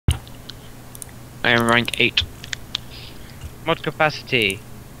I am rank 8. Mod capacity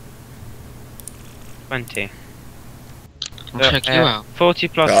 20. I'll check you out. 40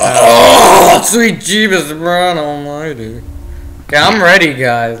 plus. Oh, sweet Jeebus, man almighty. Okay, I'm ready,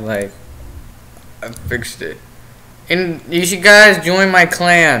 guys. Like, I fixed it. And you should guys join my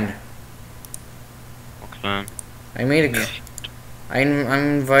clan. What clan? I made a. I'm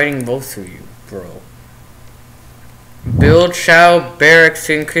inviting both of you, bro. Build Chow Barracks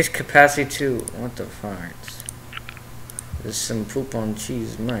to increase capacity too. What the fuck? There's some poop on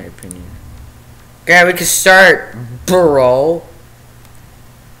cheese, in my opinion. Okay, we can start, bro.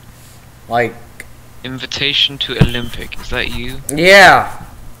 Like. Invitation to Olympic. Is that you? Yeah.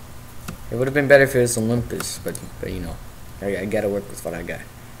 It would have been better if it was Olympus, but you know, I gotta work with what I got.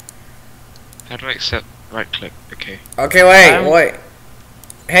 How do I accept? Right click. Okay. Okay, wait.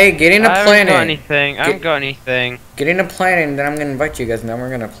 Hey, get in a planet. I haven't got anything. I haven't got anything. Get in a planet, and then I'm gonna invite you guys, and then we're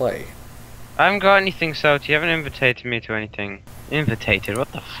gonna play. I haven't got anything, Salty. You haven't invitated me to anything. Invitated?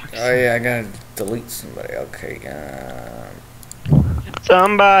 What the fuck? Oh yeah, I gotta delete somebody. Okay.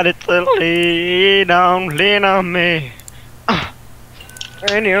 Somebody to lean on me.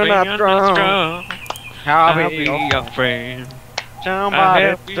 When you're not strong, I'll be your friend.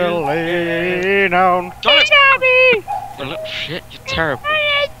 Somebody to lean on me. Oh, look, shit, you're terrible.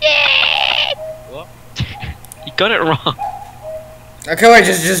 What? You got it wrong. Okay, wait,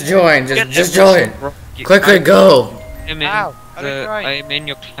 just join. Just join. Quickly go. I'm in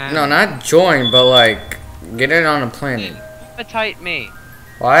your clan. No, not join, but like, get it on a planet. Invitate me.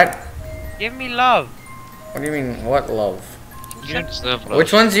 What? Give me love. What do you mean, what love? You don't deserve love.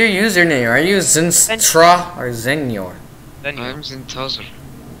 Which one's your username? Are you Zinstra or Zenyor? I'm Zintozer.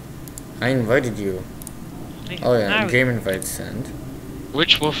 I invited you. Oh yeah, game invite send.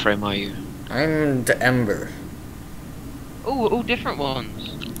 Which Warframe are you? I'm the Ember. Oh, all different ones.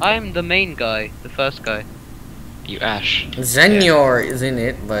 I'm the main guy, the first guy. You Ash. Zenyor is in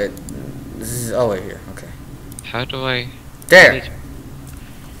it, but this is wait here. Okay. How do I? There.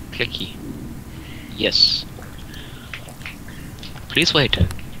 Clicky. Yes. Please wait.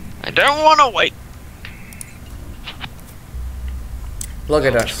 I don't want to wait. Look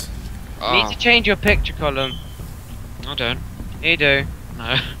at us. You need to change your picture column. I don't. You do.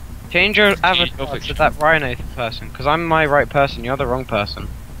 No. Change your avatar to that rhino person, because I'm my right person, you're the wrong person.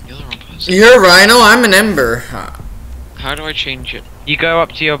 You're the wrong person. You're a Rhino, I'm an Ember. How do I change it? You go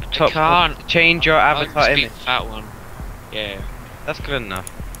up to your top, can't. Change your avatar I'll image. that one. Yeah. That's good enough.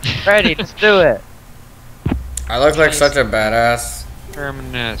 Ready, let's do it. I look like such a badass.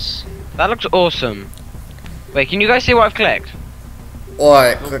 Terminus. That looks awesome. Wait, can you guys see what I've clicked?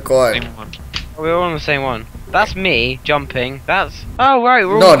 What? Click what? Same one. Oh, we're all on the same one. That's me jumping. That's right.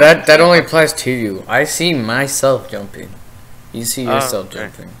 We're No, all that only applies to you. I see myself jumping. You see yourself okay.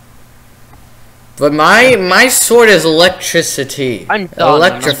 jumping. But my sword is electricity. I'm done.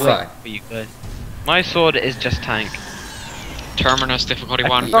 Electrify. For you guys. My sword is just tank. Terminus difficulty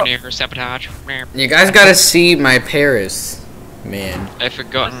 1 for near sabotage. You guys gotta see my Paris, man. I've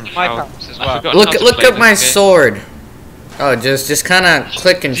forgotten My how. powers as well. Look at my sword. Oh, just kind of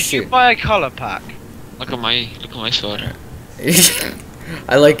click and Did shoot. you buy a color pack? Look at my sword.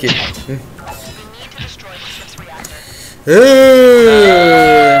 I like it.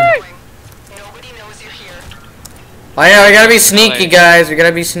 Oh yeah, we gotta be sneaky, guys. We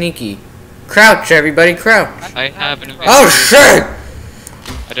gotta be sneaky. Crouch, everybody, crouch. I have an. Oh shit!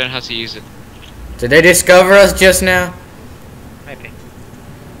 I don't know how to use it. Did they discover us just now? Maybe.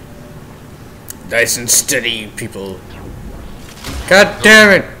 Nice and steady, people. God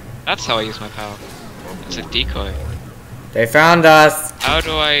damn it! That's how I use my power. It's a decoy. They found us. How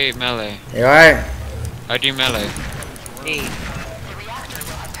do I melee? You alright? How do you melee? E.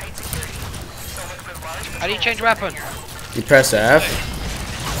 How do you change weapon? You press F.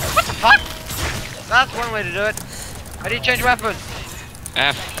 What the fuck? That's one way to do it. How do you change weapon?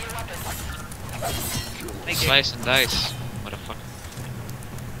 F. Thank you. Slice and dice. Motherfucker.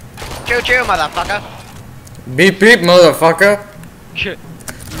 Choo choo, motherfucker. Beep beep, motherfucker.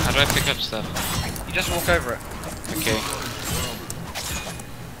 How do I pick up stuff? You just walk over it. Okay.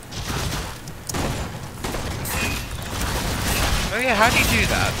 Oh yeah, how do you do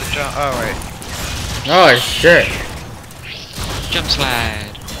that? The jump. Oh wait. Oh shit. Jump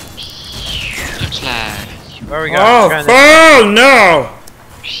slide. Jump slide. Where are we going? Oh no!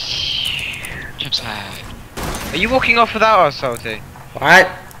 Jump slide. Are you walking off without us, Salty? What?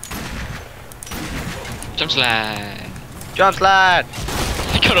 Jump slide. Jump slide!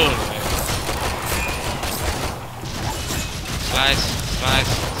 I got all of it. Slice,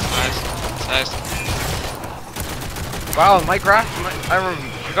 slice, slice, slice. Wow, Minecraft?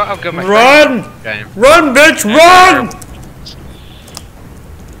 forgot how good my Run! game. Run, bitch, run!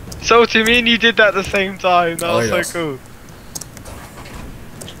 So to me and you did that at the same time. That was yes. so cool.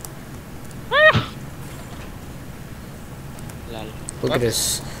 Look at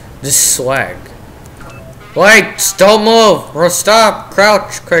this swag. Wait, don't move or stop.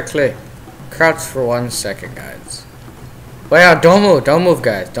 Crouch quickly. Crouch for 1 second, guys. Wait, don't move,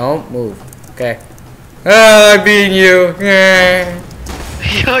 guys. Don't move. Okay. Oh, I beat you. Yeah.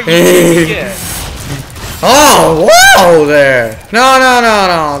 Yeah. Oh, whoa there. No,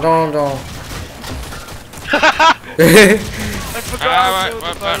 don't. I forgot.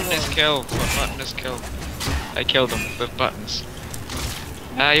 What button is killed? What button is killed? I killed him with buttons.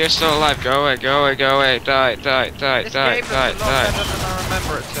 You're still alive. Go away, go away, go away. Die. This game is a lot better than I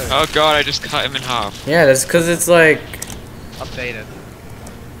remember it too. Oh god, I just cut him in half. Yeah, that's because it's like... Updated.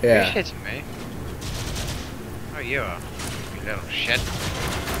 Yeah. Who's hitting me? Oh, you are. You little shit.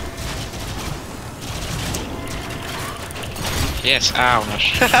 Yes, ow, no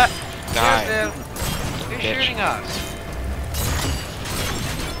shit. Die. Who's shooting us?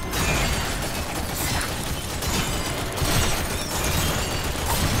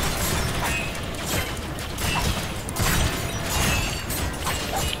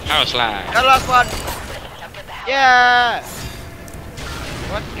 House lag. Got the last one! Yeah!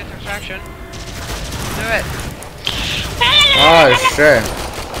 What? Get to extraction. Do it! Oh, shit.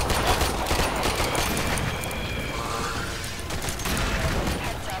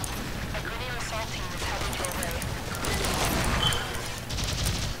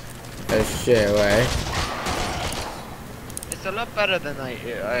 Oh shit, wait. It's a lot better than I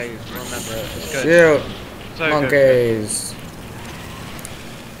remember it. It's good. Shoot! So Monkeys!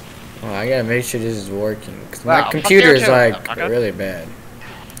 Oh, I gotta make sure this is working. Cause Wow, my computer is fuck you too, like motherfucker. really bad.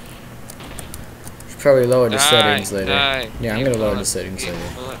 Should probably lower the Die, settings later. die. Yeah, I'm Eat gonna lower the bullets, settings eat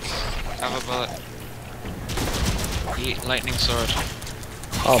later. bullets. Have a bullet. Eat lightning sword.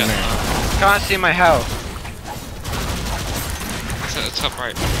 Oh Okay. man. Can't see my health. It's at the top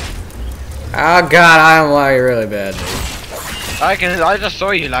right. Oh god, I am lagging really bad, dude. I just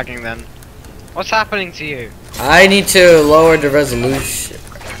saw you lagging then. What's happening to you? I need to lower the resolution.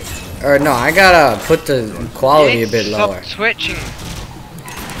 Or no, I gotta put the quality You a need bit to stop lower. twitching.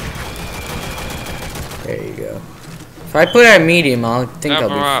 There you go. If I put it at medium, I think I'll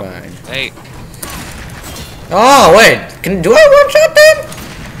Cover be up. fine. Hey, Oh wait, do I one shot then?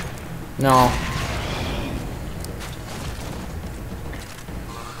 No.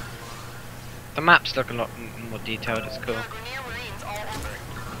 The maps look a lot more detailed. It's cool.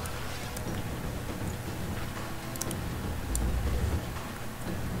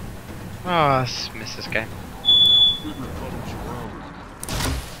 Oh, I miss this game.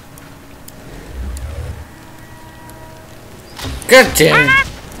 Good damn.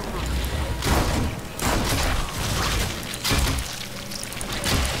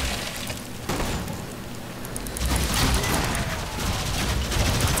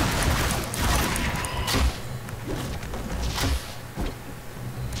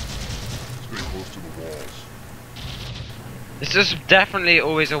 This is definitely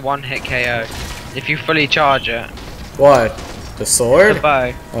always a one-hit KO if you fully charge it. What? The sword? The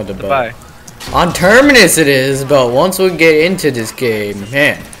bow. Oh, the The bow. bow. On Terminus it is, but once we get into this game,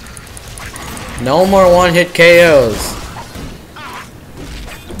 man. No more one-hit KOs.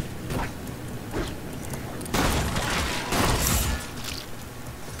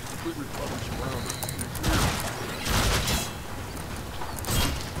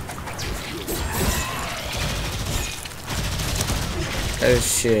 Oh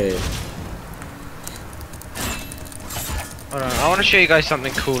shit. Hold on, I want to show you guys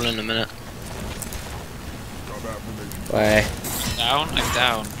something cool in a minute. Why? down? I'm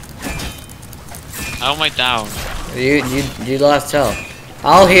down. How am I down? You lost health.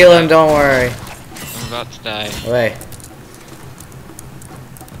 I'll heal him, don't worry. I'm about to die. Wait.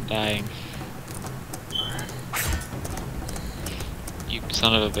 I'm dying. You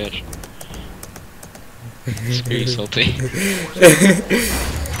son of a bitch. Screw you, salty.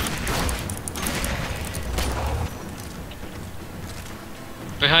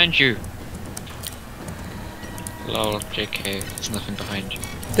 Behind you. Lol, JK, there's nothing behind you.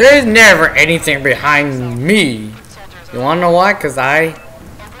 There's never anything behind me. You wanna know why? Cause I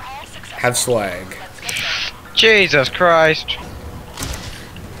have swag. Jesus Christ.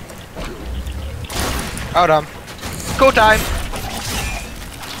 Hold on. Cool time.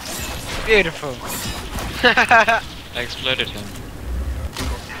 Beautiful. I exploded him.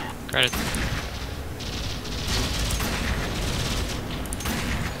 Credit.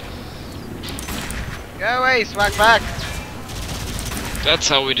 Go away, swag back. That's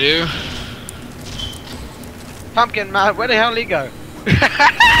how we do. Pumpkin man, where the hell did he go?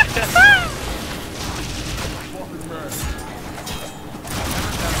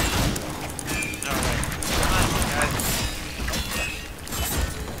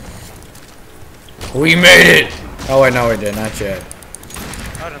 We made it! Oh wait, no we did, not yet.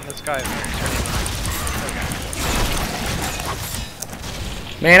 Hold on, this guy.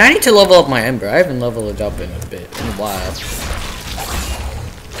 Man, I need to level up my Ember. I haven't leveled it up in a while.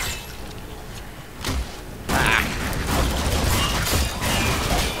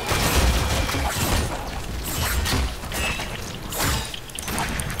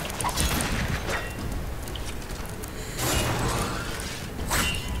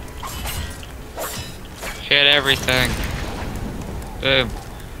 Hit everything. Boom.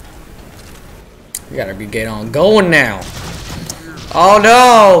 We gotta be getting on going now. Oh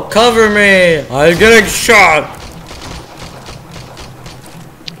no! Cover me! I'm getting shot!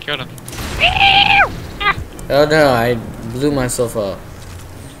 Killed him. Oh no, I blew myself up.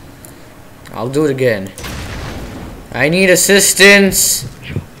 I'll do it again. I need assistance!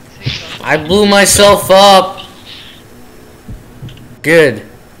 I blew myself up! Good.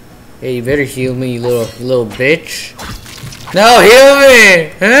 Hey, you better heal me, you little bitch. No, heal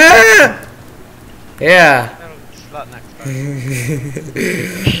me! Ah! Yeah.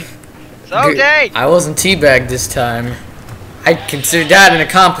 So dead! I wasn't teabagged this time. I consider that an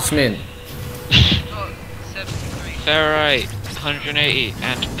accomplishment. Ferrite, 180,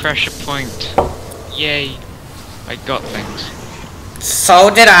 and pressure point. Yay. I got things. So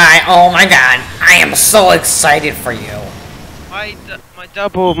did I. Oh my god. I am so excited for you. My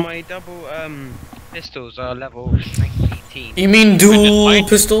double pistols are level 18. You mean dual Mine-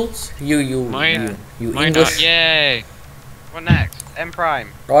 pistols? You Mine English? yay. What next? M Prime.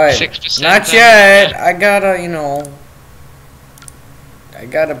 Right. 6% Not damage. yet. I gotta, I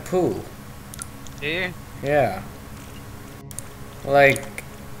gotta poo. Do you? Yeah. Like,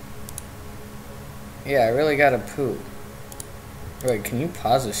 yeah, I really gotta poo. Wait, can you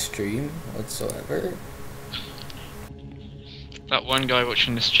pause a stream whatsoever? That one guy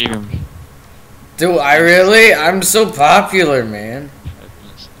watching the stream. Dude, I'm so popular, man.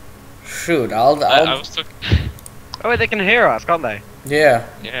 Shoot, I was talking. Oh wait, they can hear us, can't they? yeah.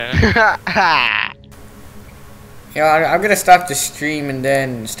 Yeah. Yeah, I'm gonna stop the stream and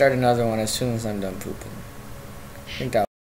then start another one as soon as I'm done pooping. I think that